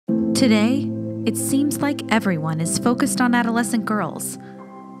Today, it seems like everyone is focused on adolescent girls,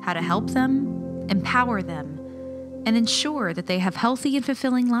 how to help them, empower them, and ensure that they have healthy and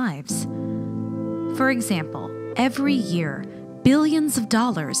fulfilling lives. For example, every year, billions of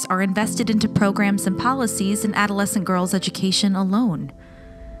dollars are invested into programs and policies in adolescent girls' education alone.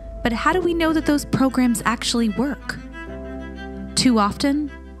 But how do we know that those programs actually work? Too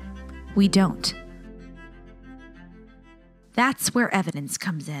often, we don't. That's where evidence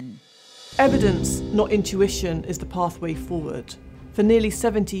comes in. Evidence, not intuition, is the pathway forward. For nearly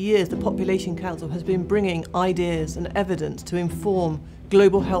 70 years, the Population Council has been bringing ideas and evidence to inform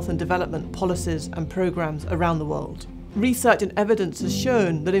global health and development policies and programs around the world. Research and evidence has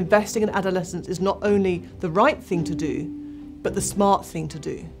shown that investing in adolescents is not only the right thing to do, but the smart thing to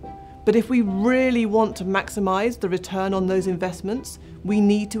do. But if we really want to maximize the return on those investments, we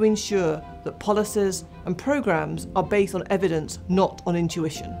need to ensure that policies and programs are based on evidence, not on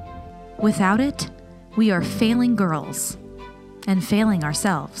intuition. Without it, we are failing girls and failing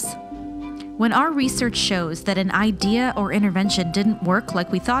ourselves. When our research shows that an idea or intervention didn't work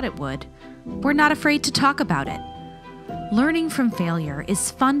like we thought it would, we're not afraid to talk about it. Learning from failure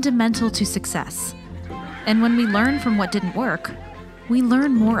is fundamental to success. And when we learn from what didn't work, we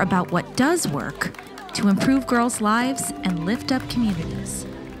learn more about what does work to improve girls' lives and lift up communities.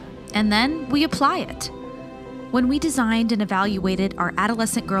 And then we apply it. When we designed and evaluated our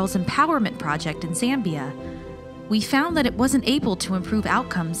Adolescent Girls Empowerment Project in Zambia, we found that it wasn't able to improve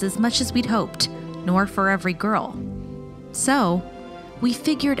outcomes as much as we'd hoped, nor for every girl. So, we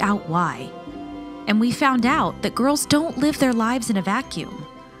figured out why. And we found out that girls don't live their lives in a vacuum.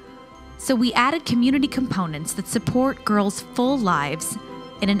 So we added community components that support girls' full lives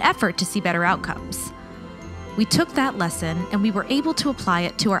in an effort to see better outcomes. We took that lesson and we were able to apply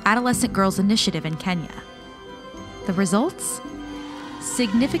it to our Adolescent Girls Initiative in Kenya. The results?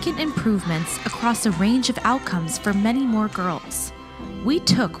 Significant improvements across a range of outcomes for many more girls. We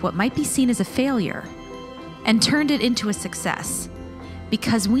took what might be seen as a failure and turned it into a success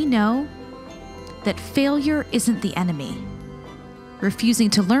because we know that failure isn't the enemy. Refusing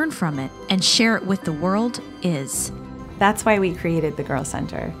to learn from it and share it with the world is. That's why we created the Girl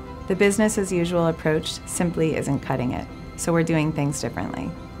Center. The business as usual approach simply isn't cutting it, so we're doing things differently.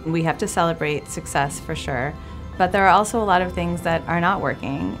 We have to celebrate success for sure, but there are also a lot of things that are not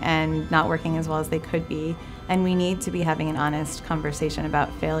working and not working as well as they could be, and we need to be having an honest conversation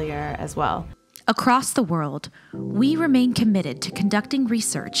about failure as well. Across the world, we remain committed to conducting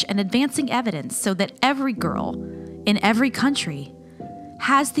research and advancing evidence so that every girl in every country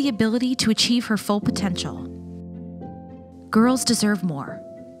has the ability to achieve her full potential. Girls deserve more,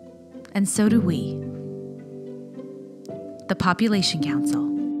 and so do we. The Population Council.